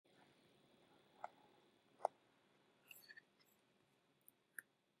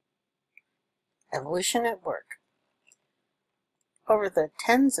Evolution at work. Over the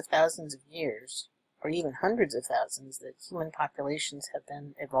tens of thousands of years, or even hundreds of thousands, that human populations have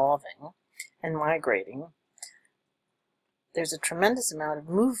been evolving and migrating, there's a tremendous amount of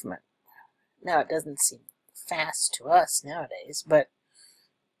movement. Now, it doesn't seem fast to us nowadays, but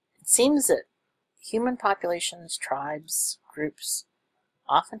it seems that human populations, tribes, groups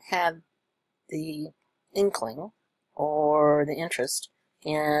often had the inkling or the interest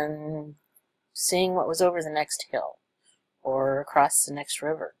in seeing what was over the next hill or across the next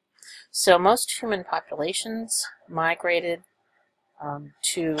river. So most human populations migrated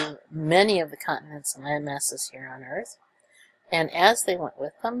to many of the continents and land masses here on Earth, and as they went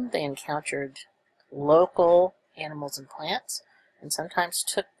with them, they encountered local animals and plants, and sometimes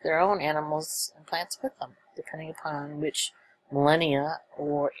took their own animals and plants with them, depending upon which millennia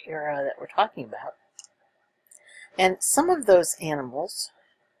or era that we're talking about. And some of those animals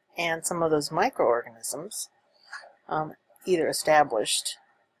and some of those microorganisms either established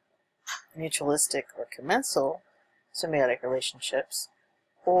mutualistic or commensal symbiotic relationships,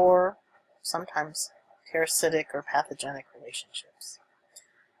 or sometimes parasitic or pathogenic relationships.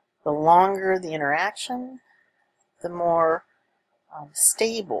 The longer the interaction, the more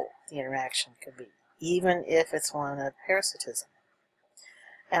stable the interaction could be, even if it's one of parasitism.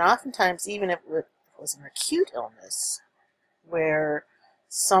 And oftentimes, even if it was an acute illness, where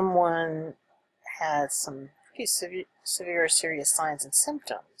someone had some pretty severe serious signs and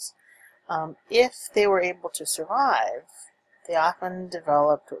symptoms, if they were able to survive, they often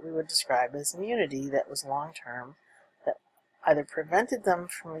developed what we would describe as immunity that was long-term, that either prevented them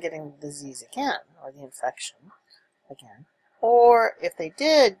from getting the disease again, or the infection again, or if they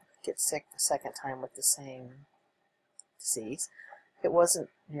did get sick the second time with the same disease, it wasn't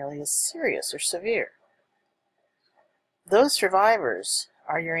nearly as serious or severe. Those survivors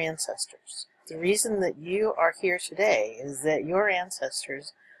are your ancestors. The reason that you are here today is that your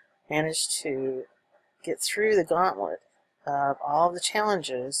ancestors managed to get through the gauntlet of all of the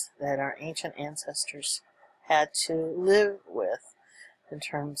challenges that our ancient ancestors had to live with in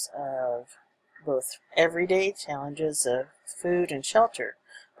terms of both everyday challenges of food and shelter,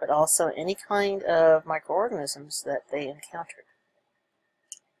 but also any kind of microorganisms that they encountered.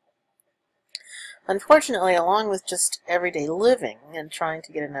 Unfortunately, along with just everyday living and trying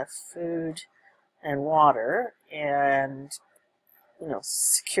to get enough food and water and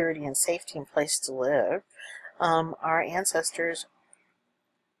security and safety and place to live, our ancestors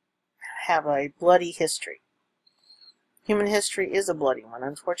have a bloody history. Human history is a bloody one,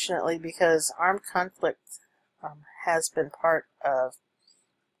 unfortunately, because armed conflict has been part of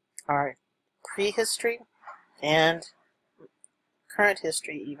our prehistory and current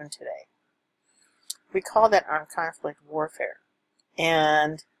history even today. We call that armed conflict warfare.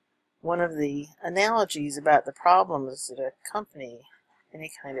 And one of the analogies about the problems that accompany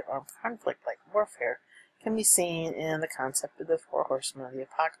any kind of armed conflict like warfare can be seen in the concept of the four horsemen of the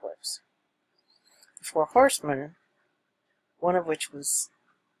apocalypse. The four horsemen, one of which was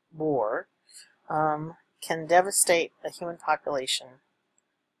war, can devastate a human population,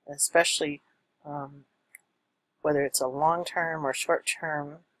 especially whether it's a long-term or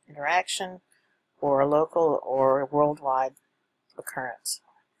short-term interaction, or a local or worldwide occurrence.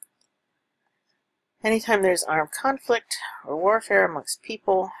 Anytime there's armed conflict or warfare amongst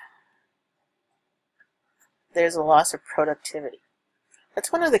people, there's a loss of productivity.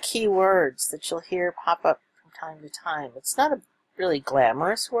 That's one of the key words that you'll hear pop up from time to time. It's not a really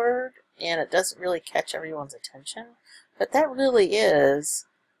glamorous word, and it doesn't really catch everyone's attention, but that really is,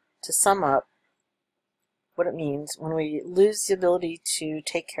 to sum up, what it means when we lose the ability to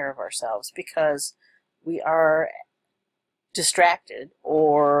take care of ourselves because we are distracted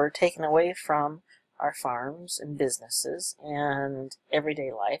or taken away from our farms and businesses and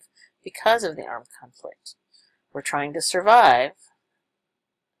everyday life because of the armed conflict. We're trying to survive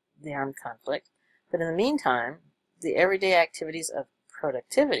the armed conflict, but in the meantime, the everyday activities of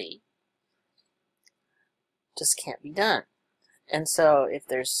productivity just can't be done. And so if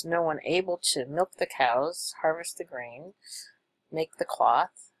there's no one able to milk the cows, harvest the grain, make the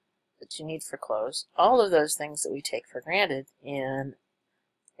cloth that you need for clothes, all of those things that we take for granted in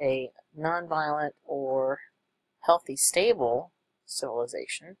a nonviolent or healthy, stable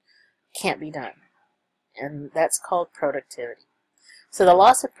civilization, can't be done. And that's called productivity. So the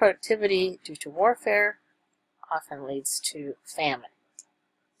loss of productivity due to warfare often leads to famine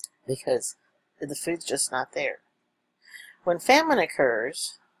because the food's just not there. When famine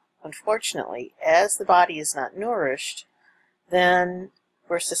occurs, unfortunately, as the body is not nourished, then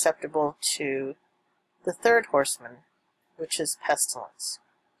we're susceptible to the third horseman, which is pestilence.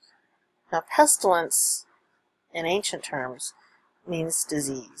 Now, pestilence, in ancient terms, means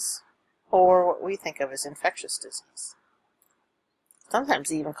disease, or what we think of as infectious disease. Sometimes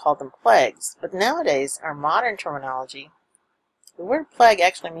they even call them plagues, but nowadays, our modern terminology, the word plague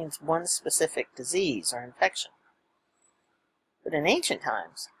actually means one specific disease or infection. But in ancient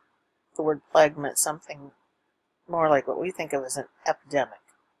times, the word plague meant something more like what we think of as an epidemic.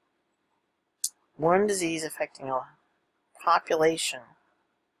 One disease affecting a population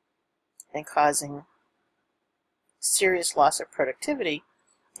and causing serious loss of productivity,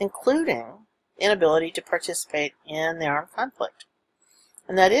 including inability to participate in the armed conflict.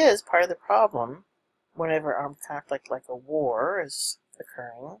 And that is part of the problem whenever armed conflict like a war is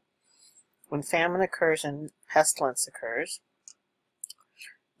occurring. When famine occurs and pestilence occurs,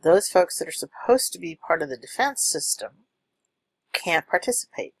 those folks that are supposed to be part of the defense system can't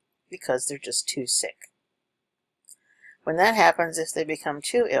participate because they're just too sick. When that happens, if they become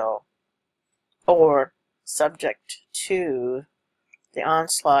too ill or subject to the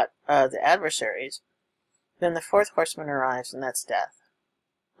onslaught of the adversaries, then the fourth horseman arrives, and that's death.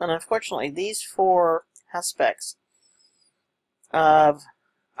 And unfortunately, these four aspects of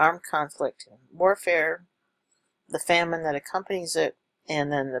armed conflict and warfare, the famine that accompanies it,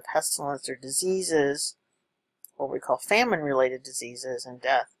 and then the pestilence or diseases, what we call famine-related diseases, and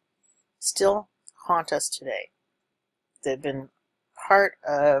death, still haunt us today. They've been part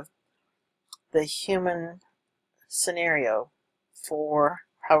of the human scenario for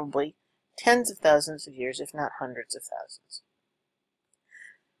probably tens of thousands of years, if not hundreds of thousands.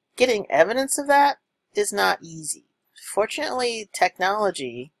 Getting evidence of that is not easy. Fortunately,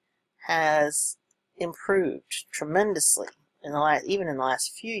 technology has improved tremendously even in the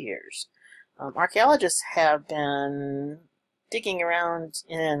last few years. Archaeologists have been digging around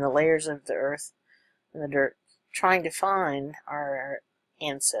in the layers of the earth and the dirt, trying to find our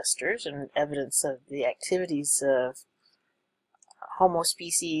ancestors and evidence of the activities of Homo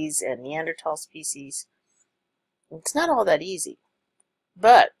species and Neanderthal species. It's not all that easy,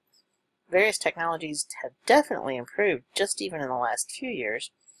 but various technologies have definitely improved just even in the last few years.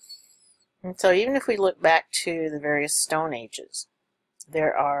 And so even if we look back to the various stone ages,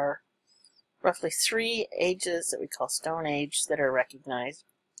 there are roughly 3 ages that we call Stone Age that are recognized: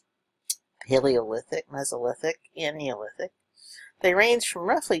 Paleolithic, Mesolithic, and Neolithic. They range from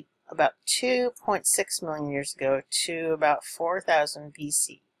roughly about 2.6 million years ago to about 4000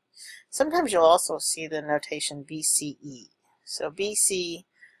 BC. Sometimes you'll also see the notation BCE. So BC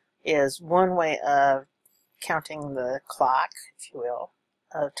is one way of counting the clock, if you will,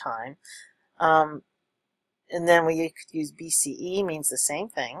 of time. And then we could use BCE, means the same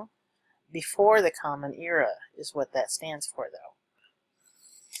thing. Before the Common Era is what that stands for, though.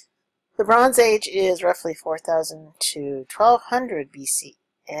 The Bronze Age is roughly 4000 to 1200 BC,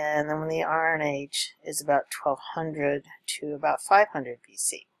 and then the Iron Age is about 1200 to about 500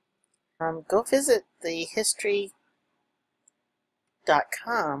 BC. Go visit the History.com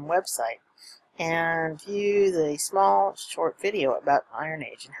website and view the small short video about the Iron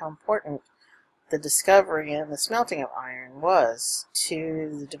Age and how important the discovery and the smelting of iron was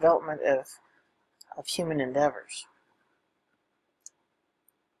to the development of human endeavors.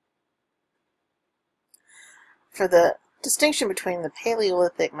 For the distinction between the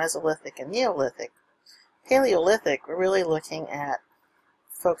Paleolithic, Mesolithic, and Neolithic, Paleolithic, we're really looking at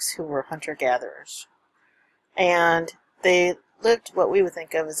folks who were hunter-gatherers. And they lived what we would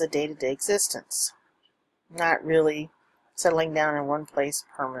think of as a day-to-day existence, not really settling down in one place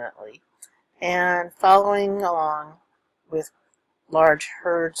permanently, and following along with large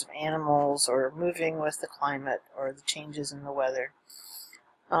herds of animals or moving with the climate or the changes in the weather.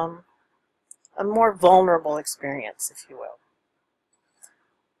 A more vulnerable experience, if you will.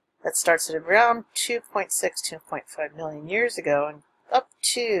 That starts at around 2.5 million years ago and up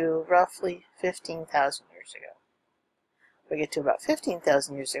to roughly 15,000 years ago. We get to about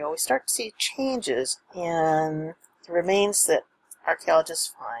 15,000 years ago, we start to see changes in the remains that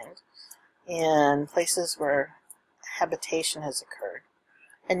archaeologists find in places where habitation has occurred.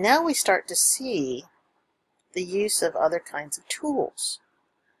 And now we start to see the use of other kinds of tools.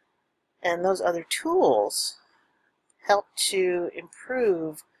 And those other tools help to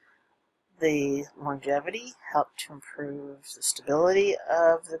improve the longevity, help to improve the stability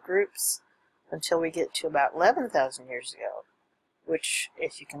of the groups until we get to about 11,000 years ago, which,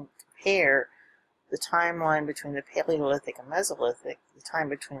 if you can compare the timeline between the Paleolithic and Mesolithic, the time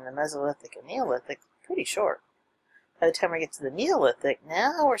between the Mesolithic and Neolithic, pretty short. By the time we get to the Neolithic,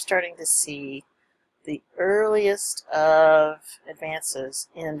 now we're starting to see the earliest of advances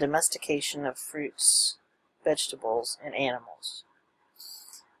in domestication of fruits, vegetables, and animals.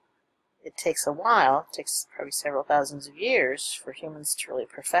 it takes a while, it takes probably several thousands of years for humans to really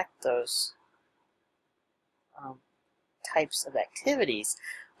perfect those types of activities,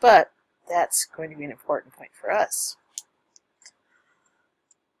 but that's going to be an important point for us.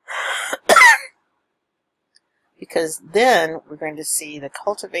 Because then we're going to see the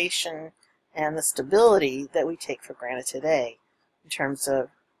cultivation and the stability that we take for granted today in terms of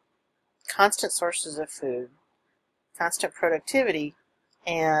constant sources of food, constant productivity,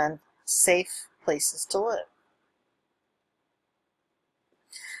 and safe places to live.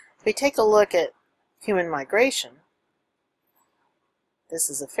 If we take a look at human migration, this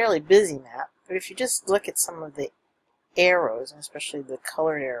is a fairly busy map, but if you just look at some of the arrows, and especially the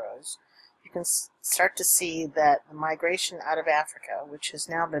colored arrows, you can start to see that the migration out of Africa, which has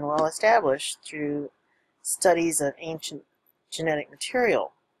now been well established through studies of ancient genetic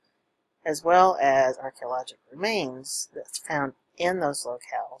material, as well as archaeological remains that's found in those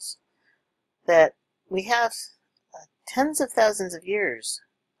locales, that we have tens of thousands of years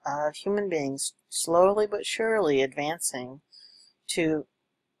of human beings slowly but surely advancing to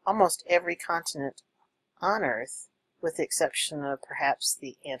almost every continent on Earth, with the exception of perhaps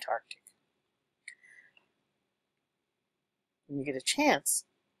the Antarctic. When you get a chance,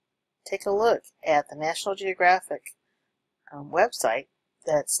 take a look at the National Geographic website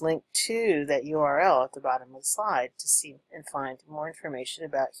that's linked to that URL at the bottom of the slide to see and find more information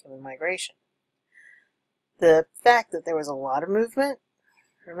about human migration. The fact that there was a lot of movement,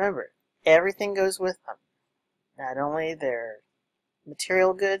 remember, everything goes with them. Not only their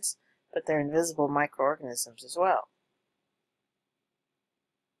material goods, but their invisible microorganisms as well.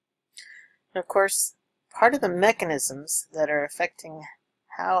 And of course, part of the mechanisms that are affecting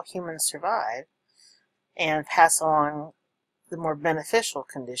how humans survive and pass along the more beneficial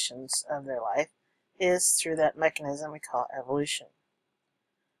conditions of their life is through that mechanism we call evolution.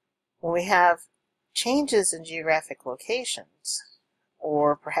 When we have changes in geographic locations,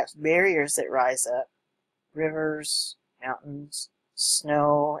 or perhaps barriers that rise up, rivers, mountains,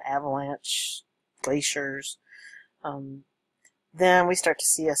 snow, avalanche, glaciers, then we start to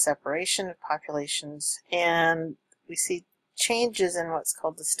see a separation of populations, and we see changes in what's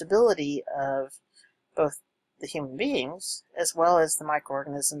called the stability of both the human beings as well as the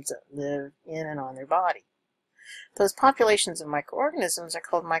microorganisms that live in and on their body. Those populations of microorganisms are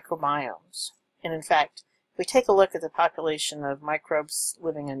called microbiomes. And in fact, if we take a look at the population of microbes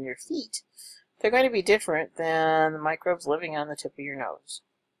living on your feet, they're going to be different than the microbes living on the tip of your nose.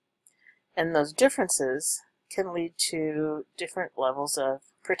 And those differences can lead to different levels of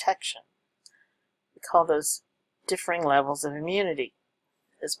protection. We call those differing levels of immunity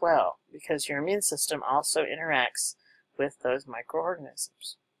as well, because your immune system also interacts with those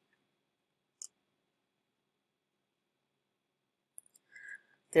microorganisms.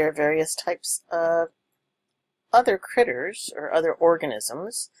 There are various types of other critters or other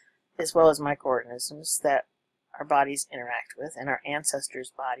organisms, as well as microorganisms, that our bodies interact with and our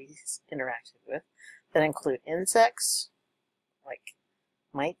ancestors' bodies interacted with, that include insects like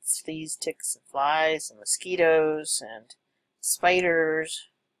mites, fleas, ticks, and flies, and mosquitoes, and spiders,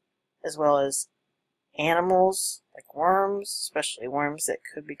 as well as animals like worms, especially worms that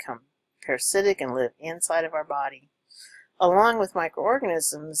could become parasitic and live inside of our body, along with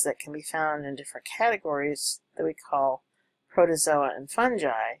microorganisms that can be found in different categories that we call protozoa and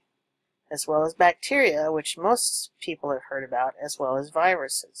fungi, as well as bacteria, which most people have heard about, as well as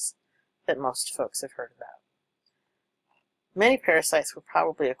viruses that most folks have heard about. Many parasites were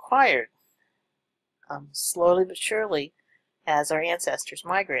probably acquired slowly but surely as our ancestors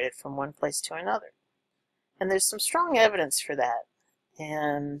migrated from one place to another. And there's some strong evidence for that,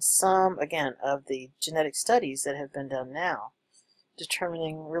 and some, again, of the genetic studies that have been done now,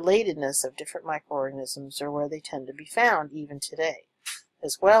 determining relatedness of different microorganisms or where they tend to be found even today,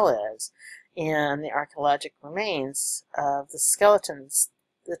 as well as in the archaeological remains of the skeletons.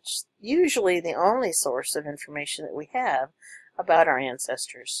 That's usually the only source of information that we have about our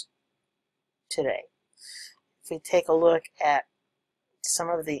ancestors today. If we take a look at some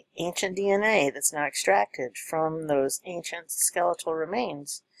of the ancient DNA that's now extracted from those ancient skeletal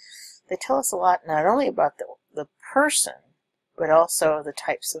remains, they tell us a lot not only about the person, but also the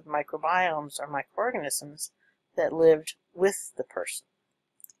types of microbiomes or microorganisms that lived with the person.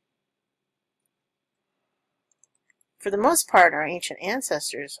 For the most part, our ancient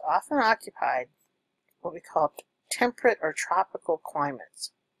ancestors often occupied what we call temperate or tropical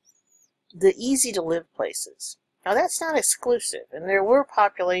climates, the easy-to-live places. Now, that's not exclusive, and there were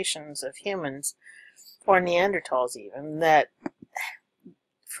populations of humans, or Neanderthals even, that,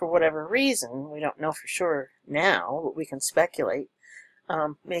 for whatever reason, we don't know for sure now, but we can speculate,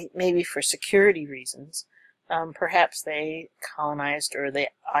 maybe for security reasons. Perhaps they colonized or they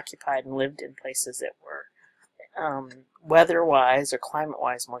occupied and lived in places that were weather-wise or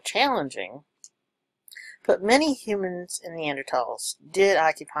climate-wise more challenging. But many humans and Neanderthals did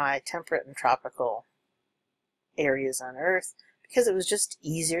occupy temperate and tropical areas on Earth because it was just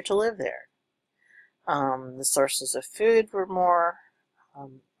easier to live there. The sources of food were more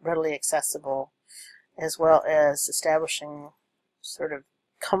readily accessible, as well as establishing sort of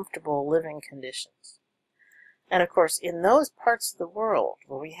comfortable living conditions. And of course, in those parts of the world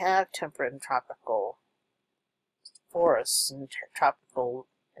where we have temperate and tropical forests and tropical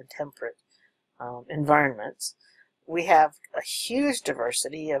and temperate environments, we have a huge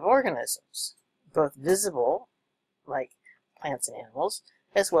diversity of organisms, both visible, like plants and animals,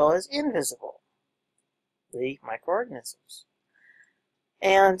 as well as invisible, the microorganisms.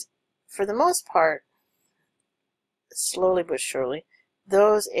 And for the most part, slowly but surely,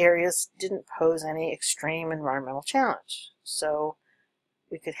 those areas didn't pose any extreme environmental challenge. So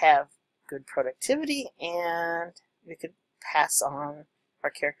we could have good productivity and we could pass on our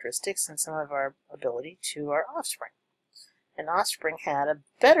characteristics and some of our ability to our offspring. And offspring had a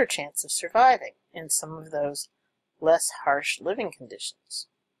better chance of surviving in some of those less harsh living conditions.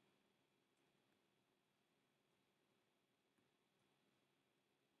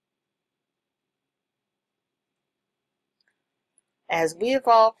 As we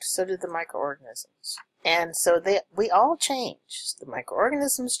evolved, so did the microorganisms. And so we all change. The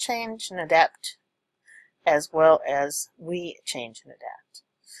microorganisms change and adapt, as well as we change and adapt.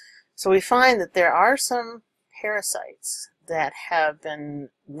 So we find that there are some parasites that have been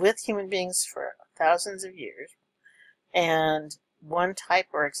with human beings for thousands of years. And one type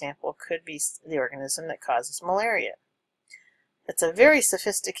or example could be the organism that causes malaria. It's a very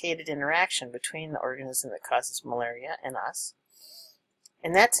sophisticated interaction between the organism that causes malaria and us.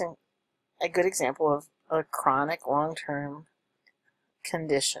 And that's a good example of a chronic, long-term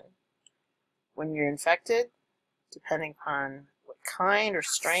condition. When you're infected, depending upon what kind or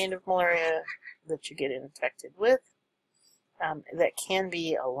strain of malaria that you get infected with, that can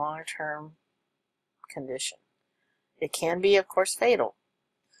be a long-term condition. It can be, of course, fatal.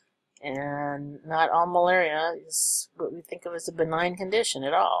 And not all malaria is what we think of as a benign condition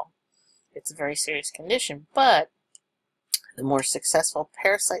at all. It's a very serious condition, but the more successful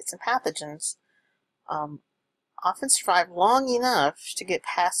parasites and pathogens often survive long enough to get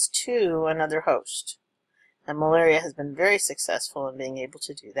passed to another host. And malaria has been very successful in being able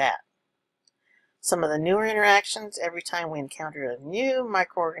to do that. Some of the newer interactions, every time we encounter a new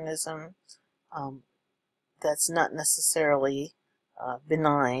microorganism that's not necessarily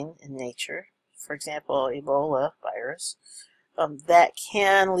benign in nature, for example, Ebola virus, that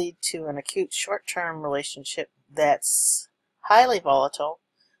can lead to an acute short-term relationship that's highly volatile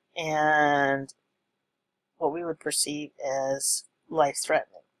and what we would perceive as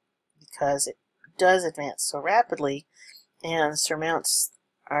life-threatening, because it does advance so rapidly and surmounts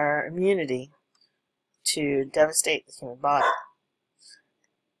our immunity to devastate the human body.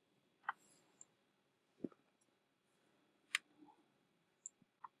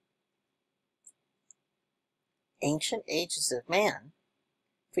 Ancient ages of man,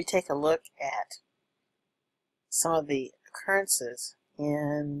 if we take a look at some of the occurrences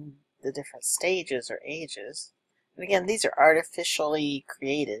in the different stages or ages, and again, these are artificially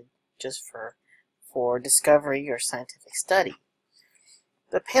created just for discovery or scientific study.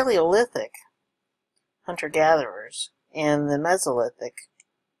 The Paleolithic hunter-gatherers and the Mesolithic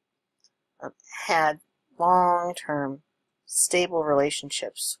had long-term stable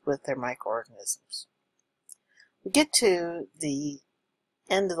relationships with their microorganisms. We get to the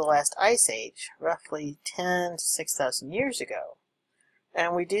end of the last ice age, roughly 10 to 6,000 years ago,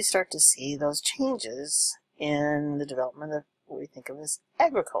 and we do start to see those changes in the development of what we think of as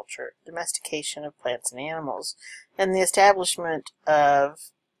agriculture, domestication of plants and animals, and the establishment of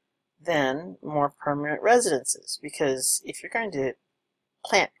then more permanent residences. Because if you're going to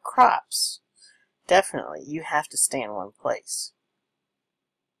plant crops, definitely you have to stay in one place.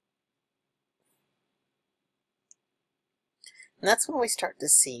 And that's when we start to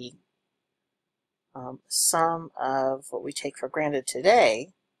see some of what we take for granted today.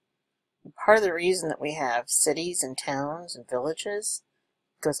 And part of the reason that we have cities and towns and villages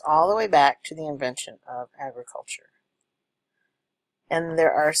goes all the way back to the invention of agriculture. And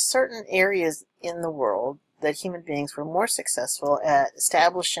there are certain areas in the world that human beings were more successful at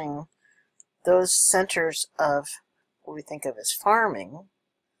establishing those centers of what we think of as farming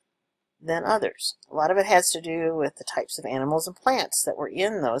than others. A lot of it has to do with the types of animals and plants that were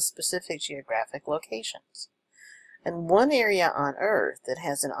in those specific geographic locations. And one area on Earth that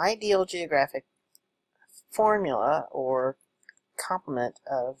has an ideal geographic formula or complement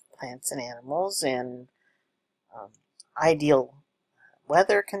of plants and animals and ideal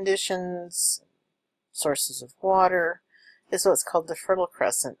weather conditions, sources of water, is what's called the Fertile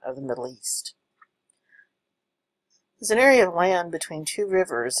Crescent of the Middle East. There's an area of land between two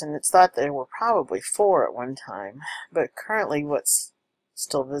rivers, and it's thought there were probably four at one time, but currently what's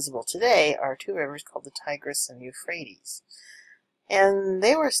still visible today are two rivers called the Tigris and Euphrates. And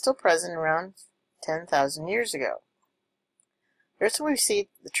they were still present around 10,000 years ago. There's where we see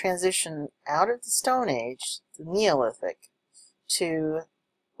the transition out of the Stone Age, the Neolithic, to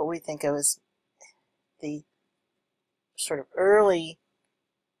what we think of as the sort of early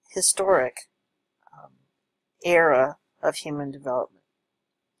historic era of human development.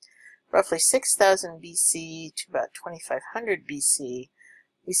 Roughly 6,000 BC to about 2,500 BC,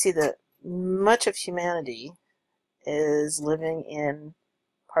 we see that much of humanity is living in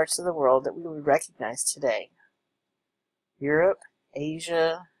parts of the world that we would recognize today. Europe,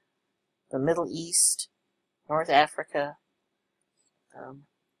 Asia, the Middle East, North Africa,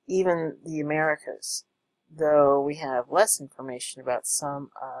 even the Americas, though we have less information about some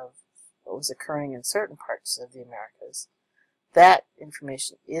of what was occurring in certain parts of the Americas. That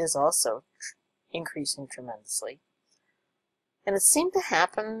information is also increasing tremendously. And it seemed to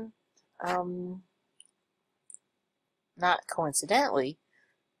happen, not coincidentally,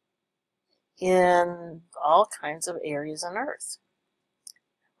 in all kinds of areas on Earth.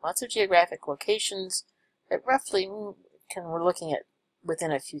 Lots of geographic locations that roughly we're looking at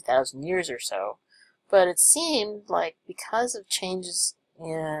within a few thousand years or so. But it seemed like because of changes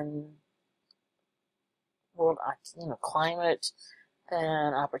in world climate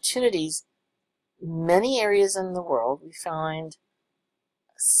and opportunities, many areas in the world we find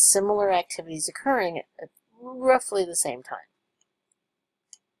similar activities occurring at roughly the same time.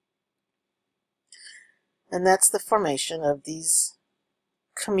 And that's the formation of these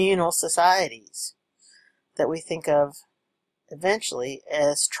communal societies that we think of eventually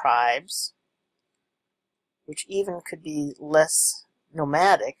as tribes, which even could be less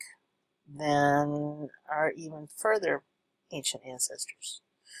nomadic than our even further ancient ancestors.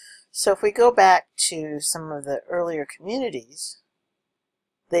 So if we go back to some of the earlier communities,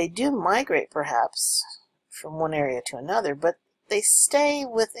 they do migrate perhaps from one area to another, but they stay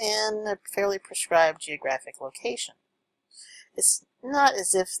within a fairly prescribed geographic location. It's not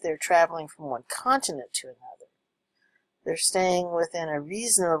as if they're traveling from one continent to another. They're staying within a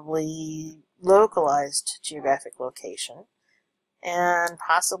reasonably localized geographic location, and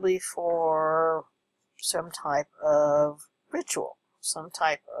possibly for some type of ritual, some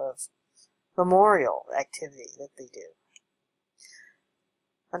type of memorial activity that they do.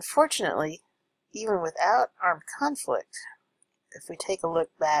 Unfortunately, even without armed conflict, if we take a look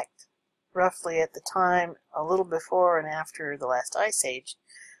back roughly at the time a little before and after the last ice age,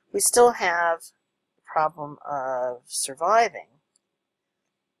 we still have the problem of surviving.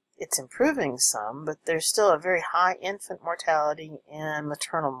 It's improving some, but there's still a very high infant mortality and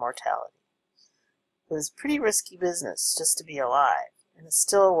maternal mortality. It was pretty risky business just to be alive, and it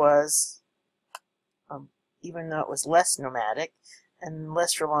still was, even though it was less nomadic and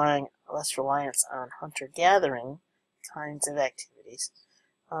less reliance on hunter-gathering kinds of activities.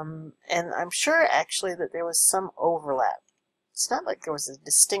 And I'm sure actually that there was some overlap. It's not like there was a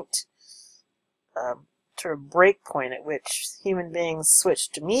distinct sort of break point at which human beings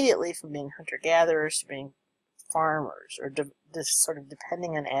switched immediately from being hunter-gatherers to being farmers, or just sort of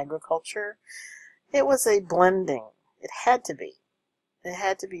depending on agriculture. It was a blending. It had to be. It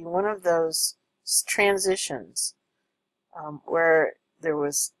had to be one of those transitions where there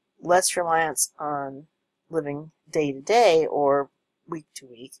was less reliance on living day to day or week to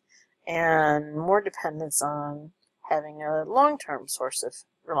week, and more dependence on having a long-term source of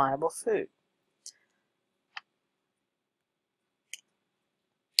reliable food.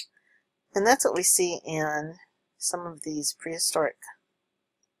 And that's what we see in some of these prehistoric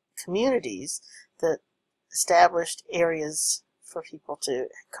communities that established areas for people to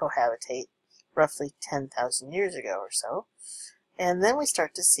cohabitate roughly 10,000 years ago or so. And then we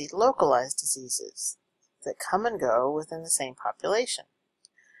start to see localized diseases that come and go within the same population.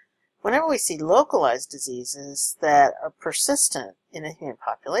 Whenever we see localized diseases that are persistent in a human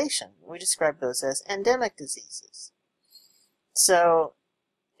population, we describe those as endemic diseases. So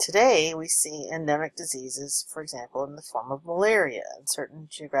today we see endemic diseases, for example, in the form of malaria in certain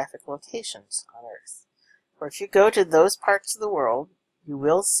geographic locations on Earth. Or if you go to those parts of the world, you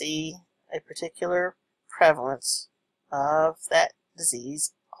will see a particular prevalence of that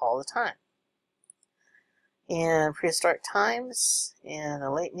disease all the time. in prehistoric times, in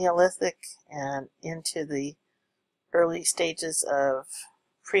the late Neolithic, and into the early stages of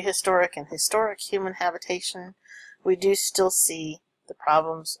prehistoric and historic human habitation, we do still see the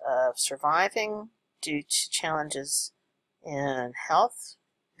problems of surviving due to challenges in health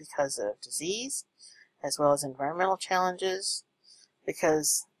because of disease, as well as environmental challenges,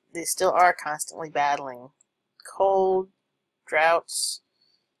 because they still are constantly battling cold, droughts,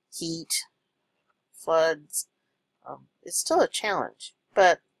 heat, floods. It's still a challenge,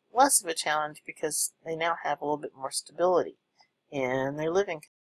 but less of a challenge because they now have a little bit more stability in their living